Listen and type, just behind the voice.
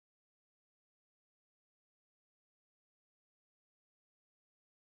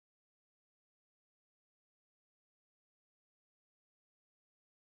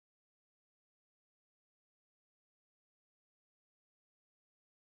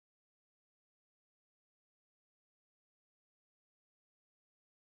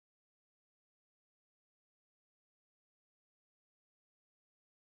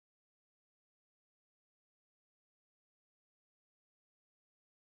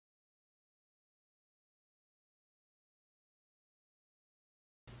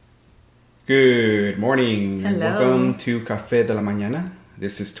Good morning. Hello. Welcome to Café de la Mañana.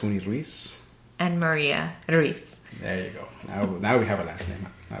 This is Tony Ruiz. And Maria Ruiz. There you go. Now we have a last name,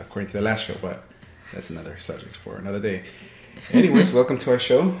 according to the last show, but that's another subject for another day. Anyways, welcome to our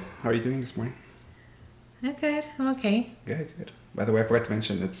show. How are you doing this morning? I'm good. I'm okay. Good. By the way, I forgot to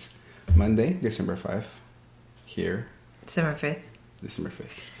mention it's Monday, December 5th, here. December 5th. December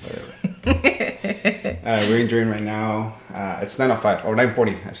 5th. Whatever. We're enjoying right now. It's 9:05 or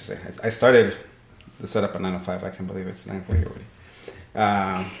 9:40, I should say. I started the setup at 9:05. I can't believe it's 9:40 already.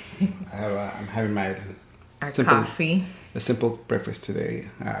 I'm having my coffee. A simple breakfast today.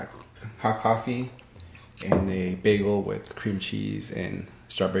 Hot coffee and a bagel with cream cheese and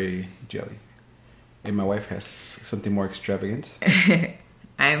strawberry jelly. And my wife has something more extravagant.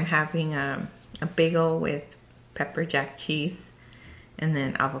 I'm having a bagel with pepper jack cheese and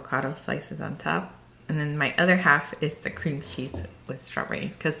then avocado slices on top. And then my other half is the cream cheese with strawberry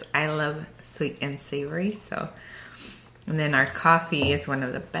because I love sweet and savory. So, and then our coffee is one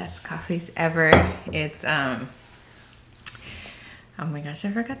of the best coffees ever. It's oh my gosh, I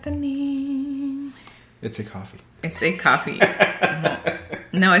forgot the name. It's a coffee. It's a coffee.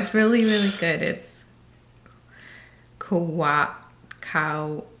 No, it's really, really good. It's I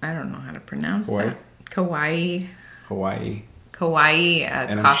don't know how to pronounce that. Hawaii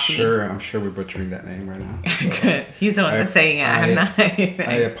And coffee. I'm sure we're butchering that name right now. So Good. He's the one that's saying it. I'm not.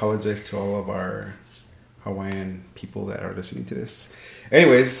 I apologize to all of our Hawaiian people that are listening to this.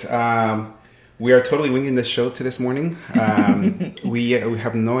 Anyways, we are totally winging the show to this morning. We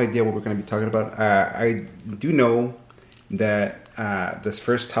have no idea what we're going to be talking about. I do know that this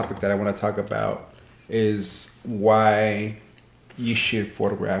first topic that I want to talk about is why you should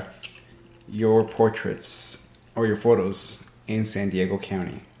photograph your portraits or your photos in San Diego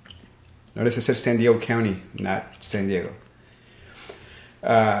County. Notice it says San Diego County, not San Diego.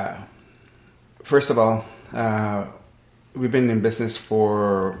 First of all, we've been in business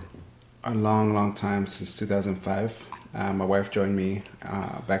for a long, long time, since 2005. My wife joined me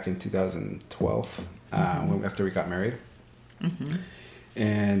back in 2012 after we got married. Mm-hmm.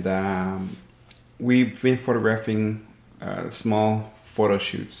 And we've been photographing small photo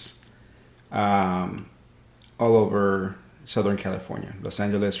shoots all over Southern California, Los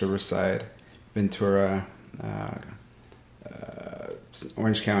Angeles, Riverside, Ventura,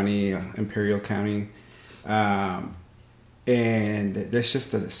 Orange County, Imperial County. And there's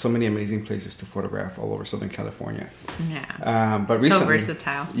just so many amazing places to photograph all over Southern California. Yeah. But recently, so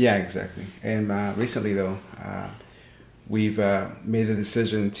versatile. Yeah, exactly. And recently, though, we've made the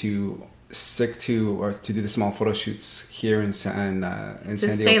decision to stick to or to do the small photo shoots here in San Diego. To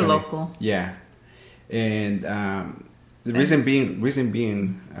stay local. Yeah. And the reason being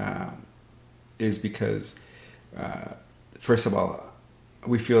is because, first of all,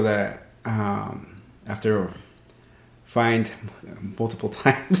 we feel that after find multiple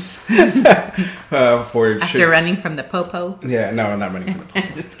times after running from the popo. Yeah, no, I'm not running from the popo.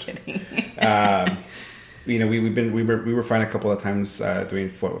 I'm just kidding. We were finding a couple of times doing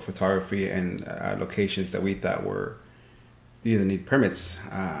photography and locations that we thought were either need permits,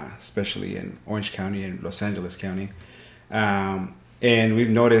 especially in Orange County and Los Angeles County. And we've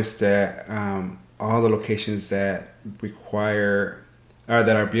noticed that all the locations that require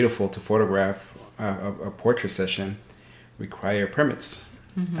that are beautiful to photograph a portrait session require permits.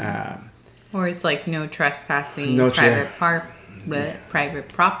 Mm-hmm. Or it's like no trespassing, private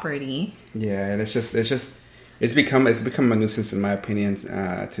property. Yeah, and it's become a nuisance in my opinion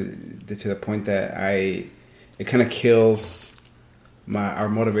to the point that it kind of kills our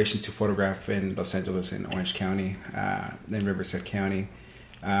motivation to photograph in Los Angeles and Orange County, then Riverside County.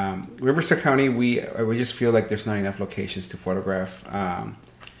 Riverside County, we just feel like there's not enough locations to photograph,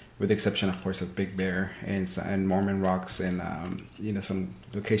 with the exception, of course, of Big Bear and Mormon Rocks and some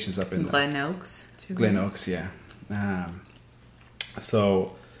locations up in Glen Oaks. Glen Oaks, yeah.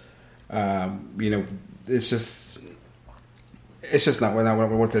 It's just not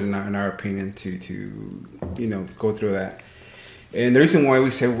worth it in our opinion to go through that. And the reason why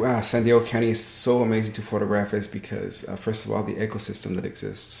we say San Diego County is so amazing to photograph is because, first of all, the ecosystem that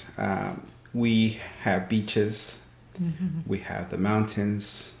exists. We have beaches, mm-hmm. We have the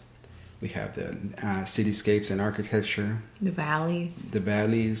mountains, we have the cityscapes and architecture, the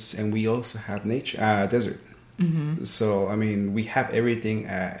valleys, and we also have nature, desert. Mm-hmm. So, I mean, we have everything in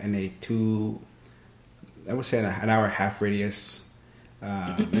an hour and a half radius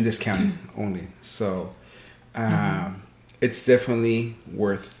in this county only. So, it's definitely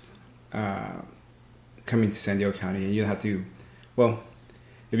worth coming to San Diego County. And you have to, well,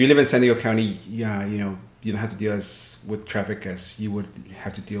 if you live in San Diego County, you don't have to deal with traffic as you would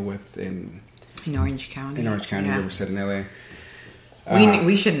have to deal with in Orange County. Yeah. Riverside, in LA.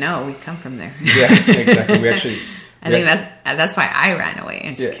 We should know. We come from there. Yeah, exactly. We actually. I think that's why I ran away.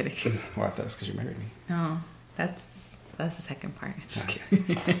 I'm just kidding. Well, I thought it was because you married me. No, that's the second part. Just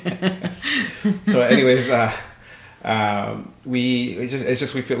kidding. So, anyways, we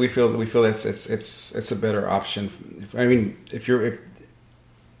feel it's a better option. I mean,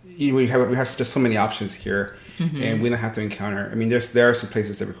 we have just so many options here, and we don't have to encounter. I mean, there are some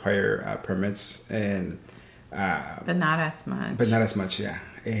places that require permits and. But not as much. Yeah.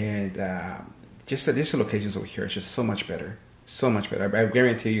 And just the locations over here is just so much better. So much better. I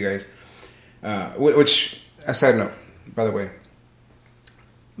guarantee you guys. Which, a side note, by the way,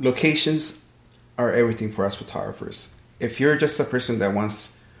 locations are everything for us photographers. If you're just a person that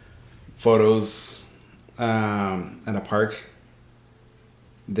wants photos at a park,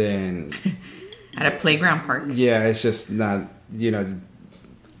 then at a playground park. Yeah, it's just not,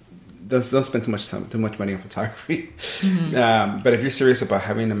 don't spend too much money on photography. But if you're serious about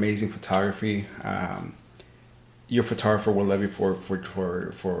having amazing photography, your photographer will love you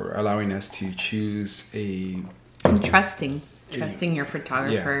for allowing us to choose and trusting your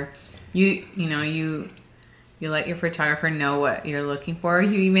photographer. Yeah. You let your photographer know what you're looking for.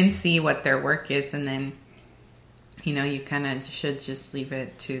 You even see what their work is, and then you kind of should just leave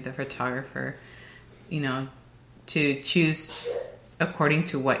it to the photographer, to choose according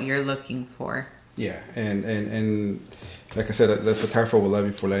to what you're looking for. Yeah, and like I said, the photographer will love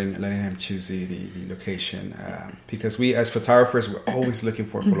you for letting him choose the location, because we as photographers, we're always looking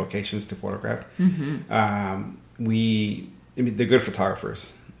for locations to photograph. The good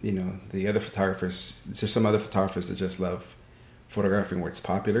photographers, the other photographers, there's some other photographers that just love photographing where it's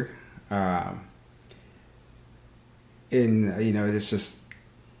popular, it's just.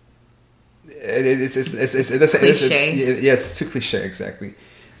 It's cliche. It's too cliche, exactly.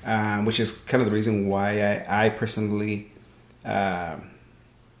 Which is kind of the reason why I personally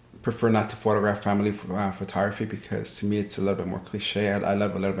prefer not to photograph family photography, because to me it's a little bit more cliche. I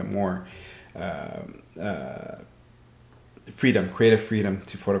love a little bit more creative freedom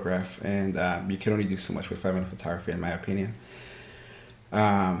to photograph, and you can only do so much with family photography, in my opinion.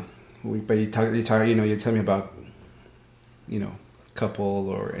 But you tell me about couple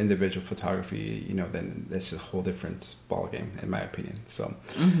or individual photography, then that's a whole different ball game, in my opinion. So,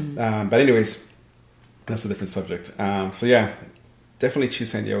 but anyways, that's a different subject. So yeah, definitely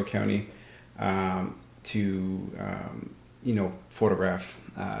choose San Diego County to photograph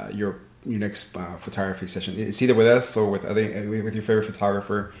your next photography session. It's either with us or with your favorite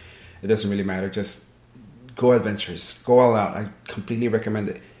photographer. It doesn't really matter. Just go adventurous, go all out. I completely recommend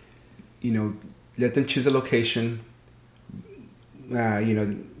it. Let them choose a location.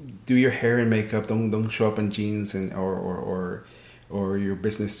 Do your hair and makeup. Don't show up in jeans and or your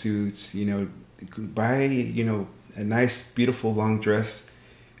business suits. Buy a nice, beautiful long dress.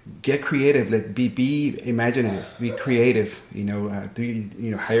 Get creative. Be imaginative. Be creative.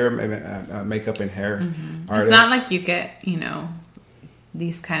 Hire a makeup and hair artist. It's not like you get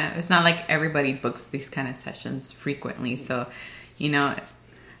these kind of. It's not like everybody books these kind of sessions frequently. So,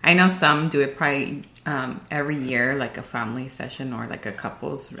 I know some do it probably every year, like a family session or like a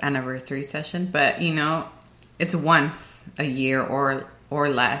couple's anniversary session. But it's once a year or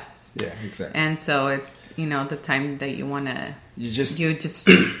less. Yeah, exactly. And so it's the time that you just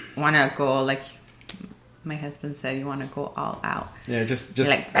want to go, like my husband said, you want to go all out. Yeah, just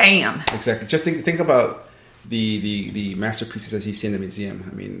like bam. Exactly. Just think about the masterpieces that you see in the museum.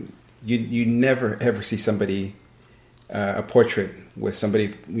 I mean, you never ever see somebody. A portrait with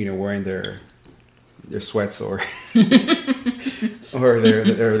somebody, wearing their sweats or their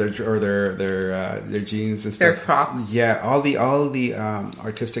jeans and stuff. Their Crocs. Yeah, all the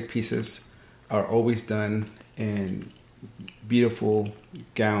artistic pieces are always done in beautiful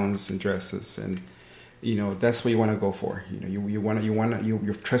gowns and dresses, and that's what you want to go for.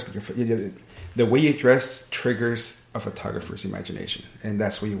 You trust the way you dress triggers a photographer's imagination, and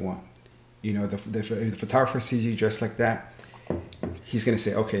that's what you want. If the photographer sees you dressed like that, he's gonna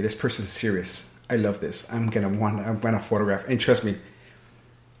say, "Okay, this person's serious. I love this. I'm gonna photograph." And trust me,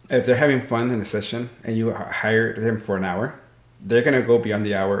 if they're having fun in the session and you hire them for an hour, they're gonna go beyond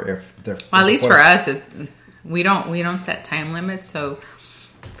the hour. If they're at least for us, we don't set time limits. So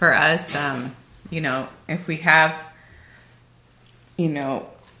for us, if we have,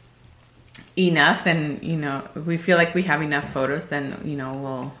 enough, then if we feel like we have enough photos, then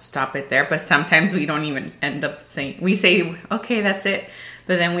we'll stop it there. But sometimes we don't even end up saying, we say okay, that's it,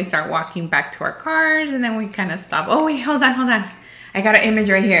 but then we start walking back to our cars, and then we kind of stop. Oh wait, hold on, I got an image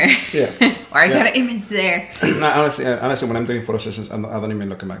right here. Yeah. Or I got an image there. No, honestly, when I'm doing photo sessions, I don't even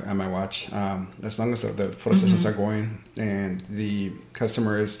look at my watch. As long as the photo sessions are going and the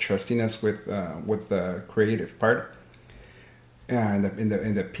customer is trusting us with the creative part, and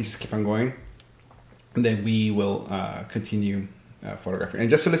the pieces keep on going, then we will continue photographing. And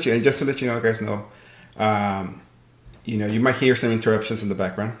just to let you know, guys know, you might hear some interruptions in the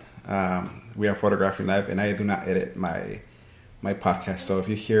background. We are photographing live, and I do not edit my podcast. So if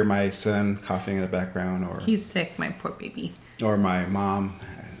you hear my son coughing in the background, or he's sick, my poor baby, or my mom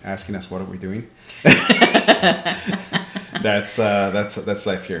asking us what are we doing, that's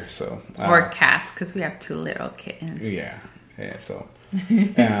life here. So or cats, because we have 2 little kittens. Yeah. So,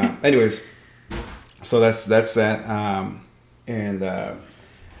 anyways, so that's that.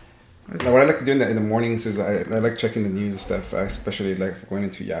 What I like to do in the mornings is I like checking the news and stuff, especially like going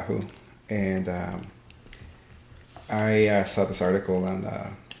into Yahoo, and I saw this article on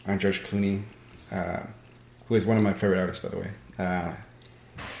George Clooney, who is one of my favorite artists, by the way.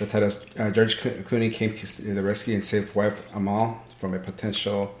 The title is George Clooney came to the rescue and saved wife Amal from a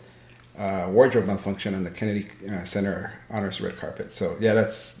potential wardrobe malfunction on the Kennedy Center honors red carpet. So yeah,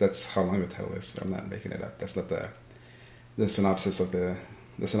 that's how long the title is. I'm not making it up. That's not the synopsis of the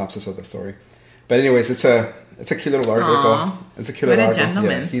story. But anyways, it's a cute little article. Aww. It's a cute little article.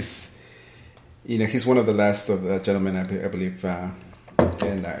 Gentleman. Yeah, he's one of the last of the gentlemen, I believe,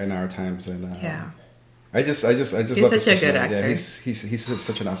 in our times. And yeah, I just he's love such a good actor. Yeah, he's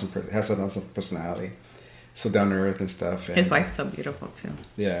such an awesome person. Has an awesome personality. So down to earth and stuff. And, his wife's so beautiful too.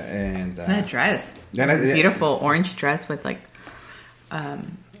 Yeah, and that dress, beautiful orange dress with like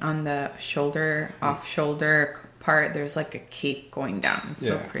on the shoulder, off shoulder part. There's like a cape going down. It's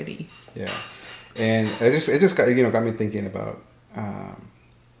so pretty. Yeah, and it just got me thinking about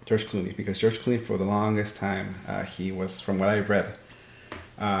George Clooney, because George Clooney for the longest time he was, from what I've read,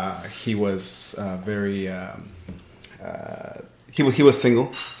 he was very. He was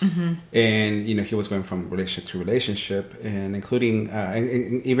single, and he was going from relationship to relationship, and including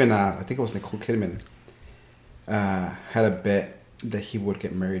even I think it was Nicole Kidman had a bet that he would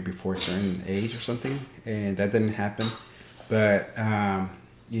get married before a certain age or something, and that didn't happen. But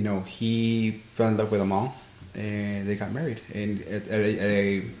he fell in love with Amal, and they got married, and at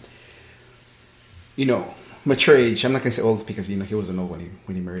a mature age. I'm not gonna say old, because he wasn't old when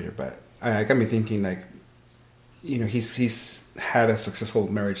he married her, but I got me thinking, like, he's had a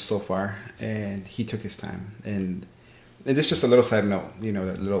successful marriage so far, and he took his time. And this is just a little side note, a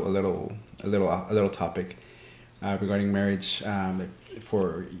little topic regarding marriage,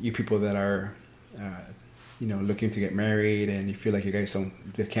 for you people that are looking to get married, and you feel like you guys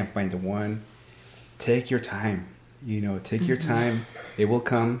can't find the one. Take your time. Take your time. It will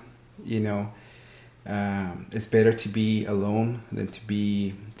come. It's better to be alone than to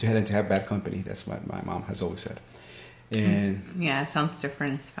have bad company. That's what my mom has always said. And it sounds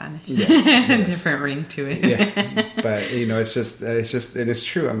different in Spanish. Yeah, different ring to it. Yeah, but it's just, and it's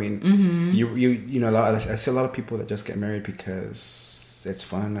true. I mean, I see a lot of people that just get married because it's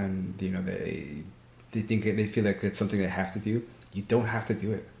fun, and they feel like it's something they have to do. You don't have to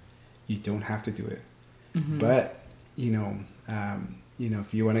do it. You don't have to do it. Mm-hmm. But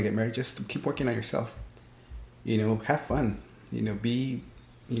if you want to get married, just keep working on yourself. Have fun. Go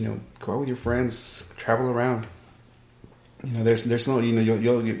out with your friends, travel around. There's no,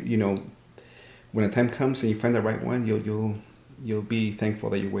 you'll when the time comes and you find the right one, you'll be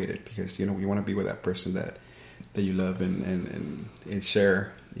thankful that you waited, because you want to be with that person that you love and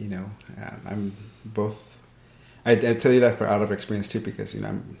share. I'm both. I tell you that out of experience too, because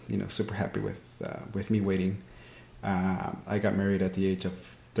I'm super happy with me waiting. I got married at the age of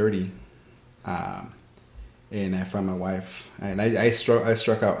 30, and I found my wife, and I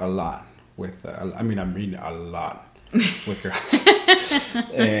struck out a lot with. I mean a lot with girls,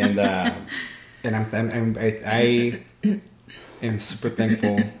 and I am super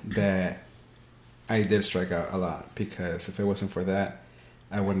thankful that I did strike out a lot, because if it wasn't for that,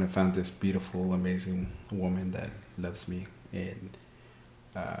 I wouldn't have found this beautiful, amazing woman that loves me, and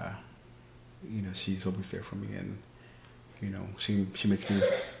she's always there for me, and she makes me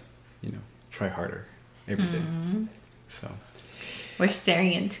try harder every day. So we're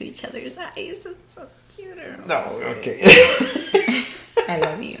staring into each other's eyes. It's so cute. No, okay. I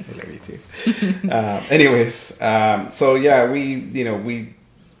love you. I love you too. Anyways, so yeah, we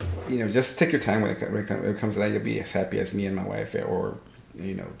just take your time when it comes to that. You'll be as happy as me and my wife, or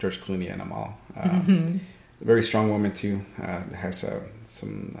George Clooney and Amal. A very strong woman too. Has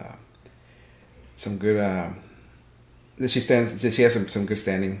some good. She has some good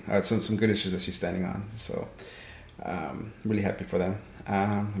standing, some good issues that she's standing on. So Really happy for them.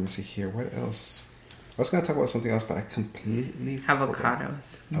 Let me see here. What else? I was going to talk about something else, but I completely forgot.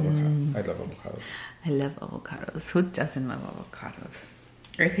 Avocados. I love avocados. I love avocados. Who doesn't love avocados?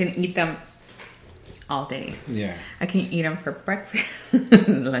 I can eat them all day. Yeah. I can eat them for breakfast,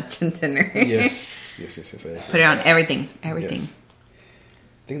 lunch, and dinner. Yes. Put it on everything. Yes.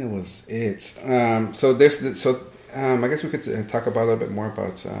 I think that was it. So I guess we could talk about a little bit more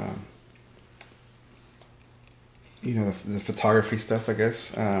about the photography stuff. I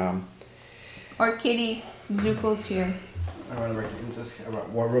guess. Or kitties, Zuko's here. Just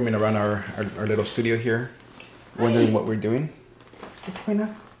roaming around our little studio here, wondering what we're doing. It's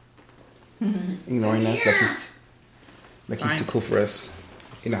Quina. Ignoring us like he's too cool for us.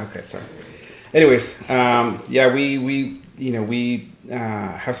 Okay, sorry. Anyways, we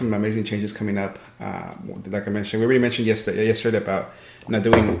have some amazing changes coming up. Like I mentioned, we already mentioned yesterday about not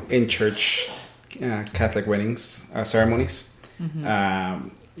doing in church Catholic weddings ceremonies.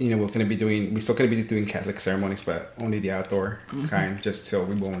 We're still going to be doing Catholic ceremonies, but only the outdoor kind, just so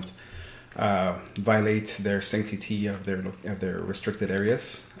we won't violate their sanctity of their restricted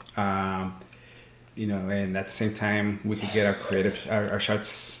areas. And at the same time, we could get our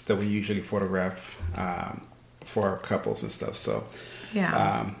shots that we usually photograph for our couples and stuff. So,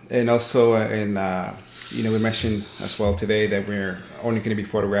 and also we mentioned as well today that we're only going to be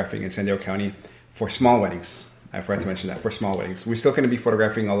photographing in San Diego County for small weddings. I forgot to mention that for small weddings. We're still going to be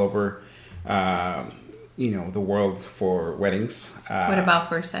photographing all over, the world for weddings. What about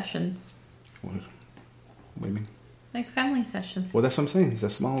for sessions? What do you mean? Like family sessions. Well, that's what I'm saying. The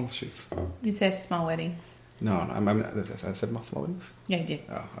small shoots. You said small weddings. No, I said small weddings? Yeah, I did.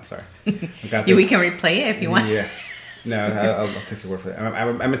 Oh, sorry. We can replay it if you want. Yeah. No, I'll take your word for it.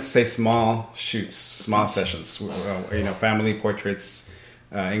 I meant to say small shoots, small sessions. Family portraits,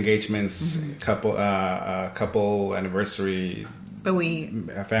 engagements, couple anniversary. But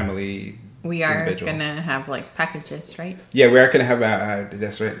family. We are gonna have like packages, right? Yeah, we are gonna have.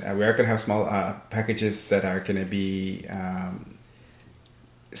 That's right. We are gonna have small packages that are gonna be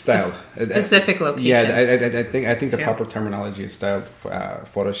styled specific locations. Yeah, I think the proper terminology is styled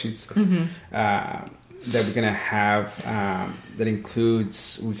photo shoots that we're gonna have. That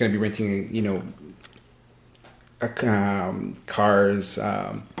includes we're gonna be renting, cars.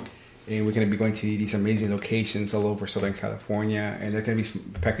 And we're going to be going to these amazing locations all over Southern California. And there are going to be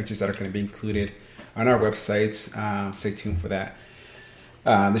some packages that are going to be included on our websites. Stay tuned for that.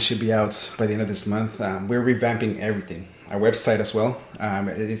 This should be out by the end of this month. We're revamping everything. Our website as well.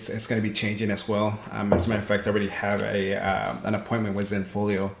 It's going to be changing as well. As a matter of fact, I already have an appointment with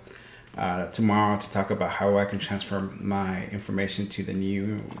Zenfolio tomorrow to talk about how I can transfer my information to the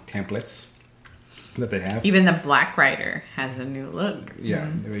new templates that they have. Even the Black Rider has a new look.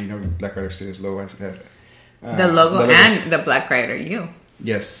 Yeah, Black Rider Studios logo has the logo and the Black Rider you.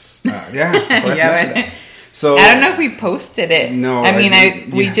 Yes, yeah. So I don't know if we posted it. No,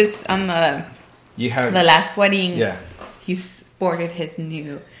 we just on the the last wedding. Yeah, he sported his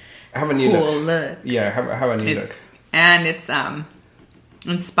new cool look. Yeah, have a new look, and it's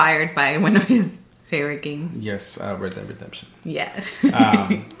inspired by one of his favorite games. Yes, Red Dead Redemption. Yeah.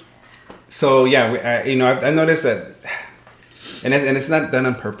 So yeah, I've noticed that, and it's not done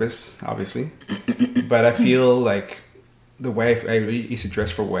on purpose, obviously, but I feel like the way I used to dress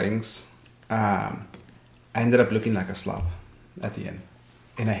for weddings, I ended up looking like a slob at the end,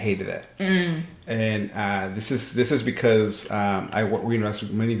 and I hated it. And this is because I work. As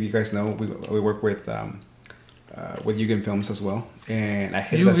many of you guys know, we work with Yugen Films as well, and I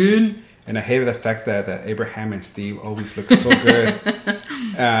hated And I hated the fact that Abraham and Steve always looked so good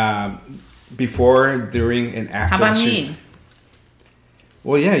before, during, and after the shoot. How about me?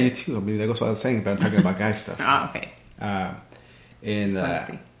 Well, yeah, you too. I mean, that goes what I was saying, but I'm talking about guy stuff. Oh, okay.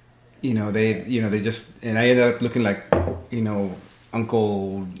 They just, and I ended up looking like,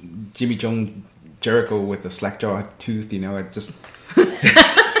 Uncle Jimmy Jones Jericho with the slack-jawed tooth. I just.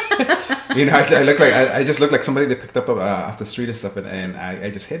 I just look like somebody that picked up off the street and stuff, and I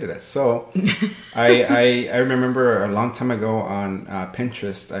just hated it. So I remember a long time ago on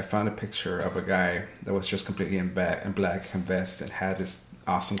Pinterest, I found a picture of a guy that was just completely in black and vest and had this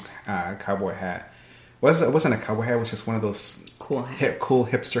awesome cowboy hat. It wasn't a cowboy hat; it was just one of those cool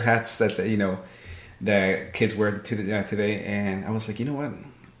hipster hats that that kids wear today. And I was like, you know what?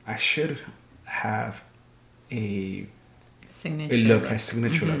 I should have a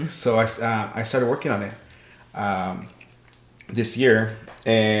signature look. So I started working on it this year,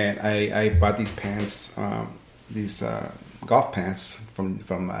 and I bought these pants, these golf pants from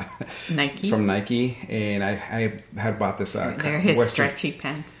Nike. And I had bought this. They're his stretchy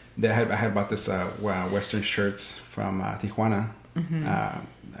pants. I had bought this Western shirts from Tijuana.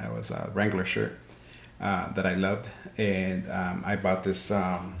 It was a Wrangler shirt that I loved, and I bought this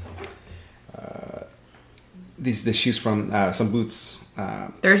these shoes from some boots.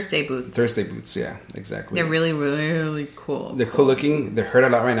 Thursday boots. Thursday boots, yeah, exactly. They're really, really cool. They're cool looking. They hurt a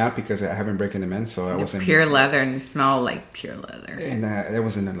lot right now because I haven't broken them in, so I wasn't pure leather and they smell like pure leather. And I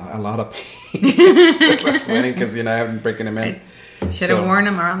was in a lot of pain last wedding because I haven't broken them in. Should have worn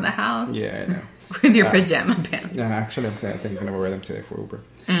them around the house. Yeah, I know. With your pajama pants. Yeah, actually, I think I'm gonna wear them today for Uber.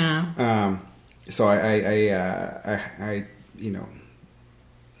 Yeah. So I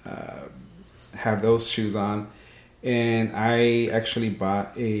have those shoes on, and I actually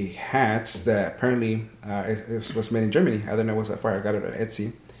bought a hat that apparently it was made in Germany. I don't know what's that for. I got it at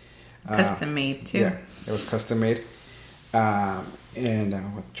Etsy. Custom made too. Yeah, it was custom made. And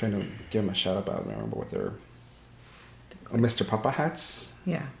I'm trying to give them a shout out. I don't remember what they're. Mr. Papa hats.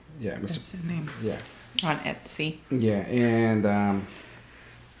 Yeah. Yeah, That's their name. Yeah. On Etsy. Yeah, and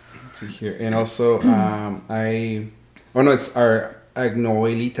let's see here, and also it's our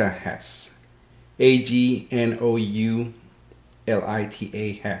Agnoilita hats, Agnoulita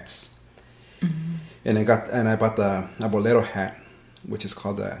hats, and I bought the Bolero hat, which is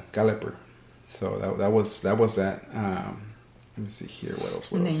called the Galloper. So that was that. Let me see here, what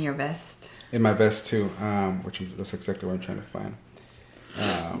else? And then your vest. In my vest too, that's exactly what I'm trying to find.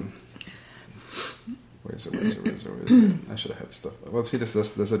 Where is it? I should have had this stuff. Well, see,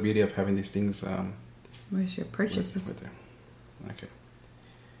 that's the beauty of having these things. Where's your purchases? Right there. Okay.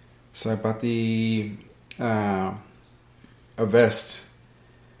 So I bought a vest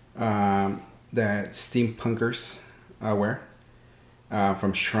that steampunkers wear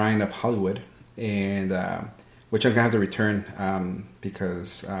from Shrine of Hollywood, and which I'm gonna have to return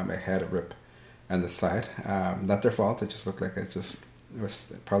because I had a rip on the side. Not their fault. It just looked like it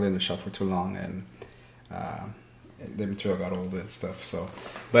was probably in the shop for too long, and the material got old and stuff. So,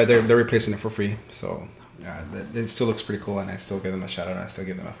 but they're replacing it for free. So it still looks pretty cool, and I still give them a shout out. And I still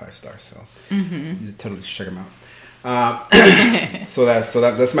give them a 5 star. So you totally check them out. So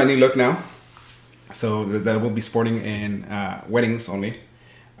that's my new look now. So that will be sporting in weddings only.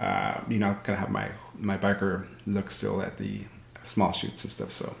 Gonna have my biker look still at the small shoots and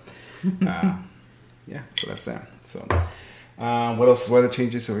stuff. So yeah, so that's that. So what else? What other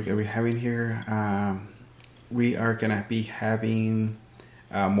changes are we having here? We are gonna be having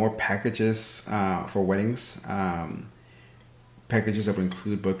more packages for weddings. Packages that will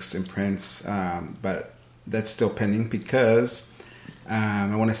include books and prints, but that's still pending because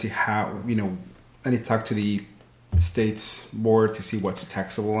I want to see how I need to talk to the state's board to see what's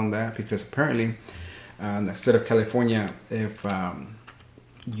taxable on that, because apparently in the state of California, if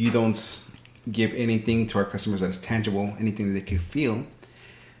you don't give anything to our customers that is tangible, anything that they can feel,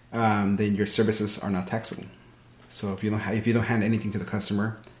 then your services are not taxable. So if you don't hand anything to the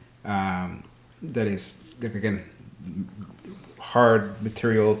customer, that is, again, hard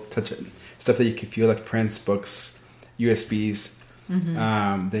material, stuff that you can feel, like prints, books, USBs,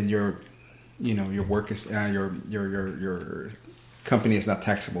 then your work is your company is not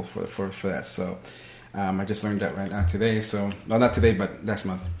taxable for that. So I just learned that right now today. So not today, but last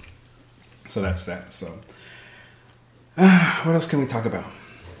month. So that's that. So what else can we talk about?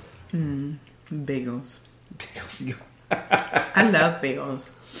 Bagels. Bagels. I love bagels.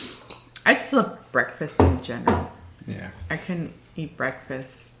 I just love breakfast in general. Yeah. I can eat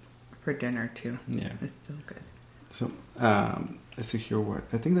breakfast for dinner too. Yeah. It's still good. So let's see here. What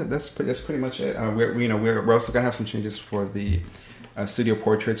I think that's pretty much it. We're also gonna have some changes for the studio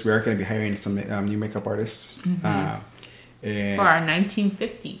portraits. We are going to be hiring some new makeup artists. And for our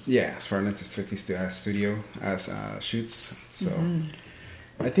 1950s. Yes, for our 1950s studio shoots. So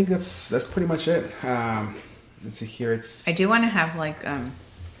I think that's pretty much it. Let's see here. I do want to have like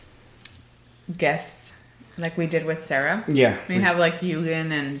guests, like we did with Sarah. Yeah, we have like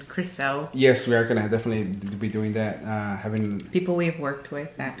Eugen and Chriselle. Yes, we are going to definitely be doing that. Having people we've worked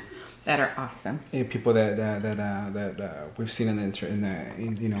with that are awesome. And people that we've seen on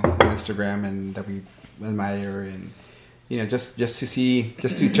Instagram and that we admire, and just to see,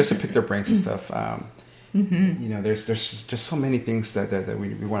 just to pick their brains and stuff. There's just so many things that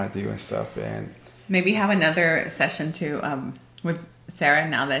we want to do and stuff, and maybe have another session too with Sarah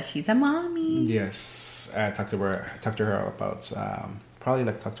now that she's a mommy. Yes, I talked to her about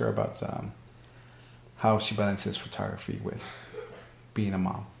how she balances photography with being a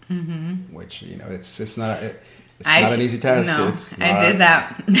mom. Which it's not an easy task. No, I did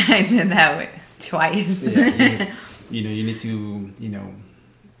that. I did that twice. Yeah, you need to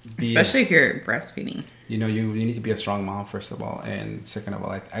Especially if you're breastfeeding. You know, you need to be a strong mom, first of all. And second of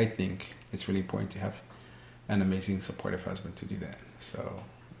all, I think it's really important to have an amazing, supportive husband to do that. So,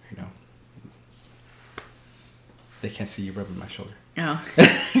 you know, they can't see you rubbing my shoulder. Oh.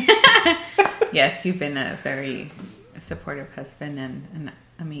 Yes, you've been a very supportive husband and an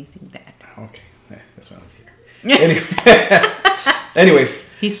amazing dad. Okay. Yeah, that's what I was here. Anyways.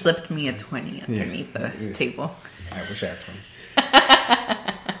 He slipped me a 20 underneath the table. I wish I had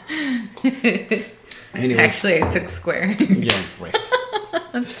 20. Anyways. Actually, I took square. Yeah, right.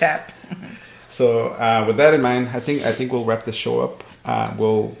 Tap. So with that in mind, I think we'll wrap the show up.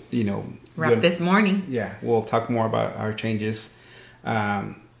 We'll wrap this morning. Yeah, we'll talk more about our changes.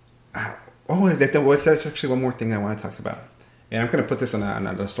 There's actually one more thing I want to talk about, and I'm going to put this on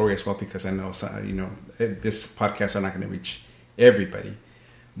a story as well because I know this podcast are not going to reach everybody,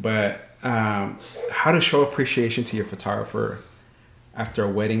 but how to show appreciation to your photographer after a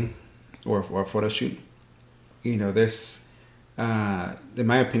wedding or a photo shoot. You know, there's in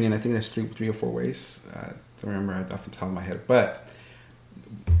my opinion, I think there's three or four ways. I don't remember off the top of my head, but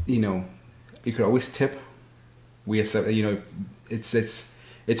you know, you could always tip. We accept, you know, it's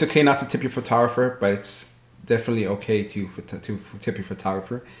okay not to tip your photographer, but it's definitely okay to tip your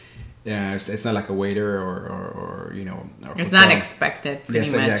photographer. Yeah, it's not like a waiter or you know. Or it's not expected,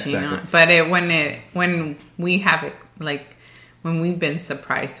 pretty much. Yeah, exactly. You know. But when we have it, like when we've been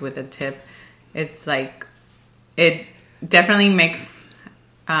surprised with a tip, it's like it definitely makes.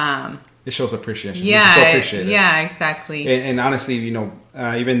 It shows appreciation. Yeah, so appreciate it. Yeah, exactly. And honestly, you know,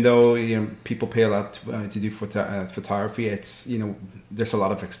 even though people pay a lot to do photography, it's, you know, there's a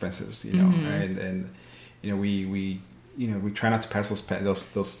lot of expenses, you know, and you know we try not to pass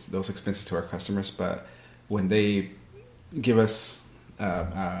those expenses to our customers, but when they give us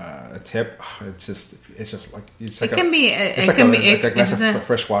a tip, it's just like it's like a glass of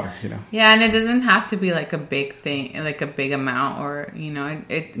fresh water, you know. Yeah, and it doesn't have to be like a big thing, like a big amount, or you know,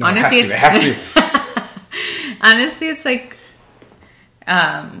 honestly, it has to. Honestly, it's like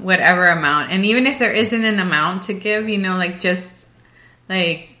whatever amount, and even if there isn't an amount to give, you know, like just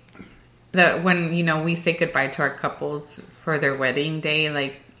like when you know we say goodbye to our couples for their wedding day,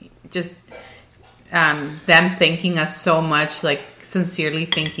 like just them thanking us so much, like sincerely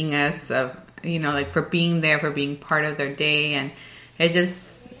thanking us of, you know, like for being there, for being part of their day, and it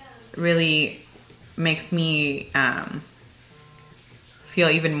just really makes me feel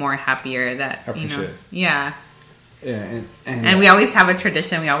even more happier that you know, yeah. Yeah, and we always have a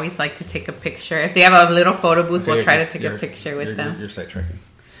tradition. We always like to take a picture. If they have a little photo booth, we'll try to take a picture with them. You're sidetracking.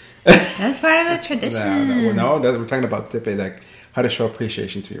 That's part of the tradition. No, we're talking about tipping, like how to show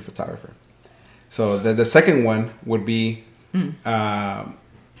appreciation to your photographer. So the second one would be, telling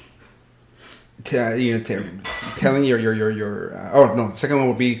the second one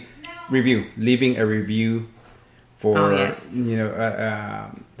would be leaving a review for you know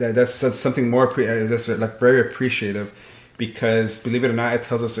that's something more that's like very appreciative, because believe it or not, it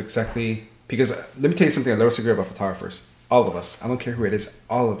tells us exactly, because let me tell you something, a little secret about photographers. All of us, I don't care who it is,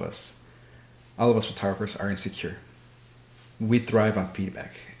 all of us photographers are insecure. We thrive on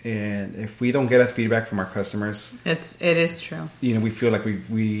feedback, and if we don't get that feedback from our customers, it is true. You know, we feel like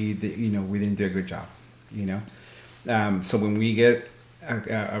we didn't do a good job. You know, so when we get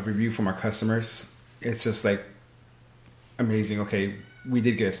a review from our customers, it's just like amazing. Okay, we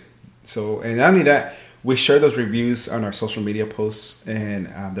did good. So, and not only that, we share those reviews on our social media posts, and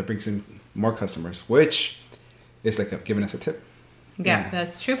that brings in more customers, which is like giving us a tip. Yeah,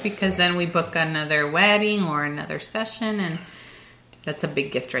 that's true, because then we book another wedding or another session, and that's a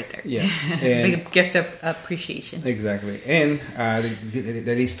big gift right there. Yeah. Big gift of appreciation. Exactly. And that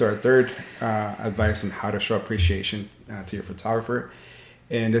leads to our third advice on how to show appreciation to your photographer.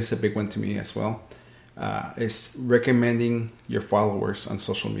 And this is a big one to me as well. Is recommending your followers on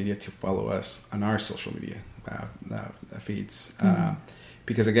social media to follow us on our social media feeds.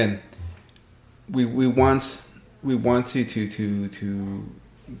 Because again, we want to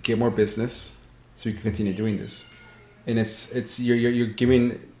get more business so we can continue doing this. And you're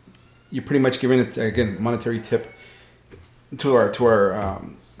pretty much giving it, again, monetary tip to your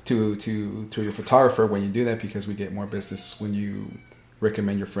photographer when you do that, because we get more business when you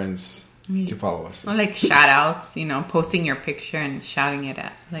recommend your friends to follow us. Or like shout outs, you know, posting your picture and shouting it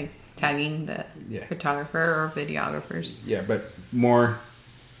at, like tagging the photographer or videographers. Yeah, but more,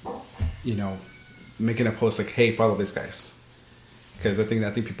 you know, making a post like, hey, follow these guys. Because I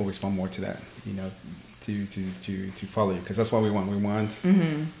think people respond more to that, you know, to follow you, because that's what we want. We want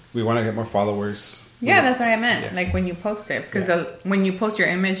to get more followers. Yeah, that's what I meant. Like when you post it, because when you post your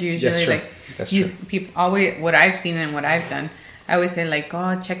image, usually like people always, what I've seen and what I've done, I always say like,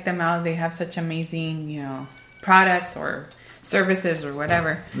 oh, check them out. They have such amazing, products or services or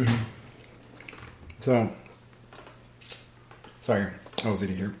whatever. So, sorry, I was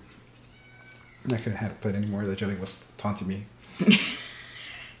eating here. I couldn't have put any more. The jelly was taunting me.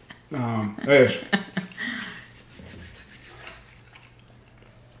 Anyways.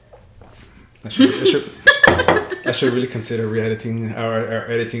 I should really consider re-editing or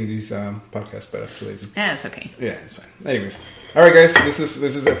editing these podcasts, but I'm too lazy. Yeah, it's okay. Yeah, it's fine. Anyways, all right, guys, this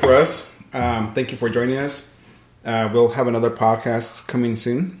is it for us. Thank you for joining us. We'll have another podcast coming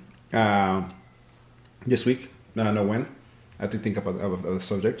soon. This week, I don't know when. I have to think about the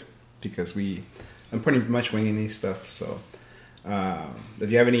subject because I'm pretty much winging these stuff. So, if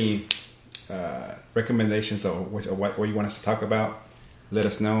you have any recommendations or what you want us to talk about, let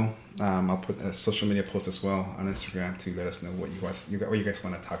us know. I'll put a social media post as well on Instagram to let us know what you guys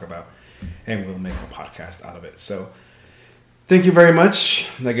want to talk about, and we'll make a podcast out of it. So, thank you very much.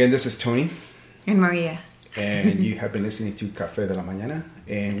 Again, this is Tony And Maria. and you have been listening to Café de la Mañana,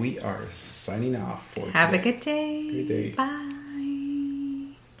 and we are signing off for Have today. a good day. Good day. Bye.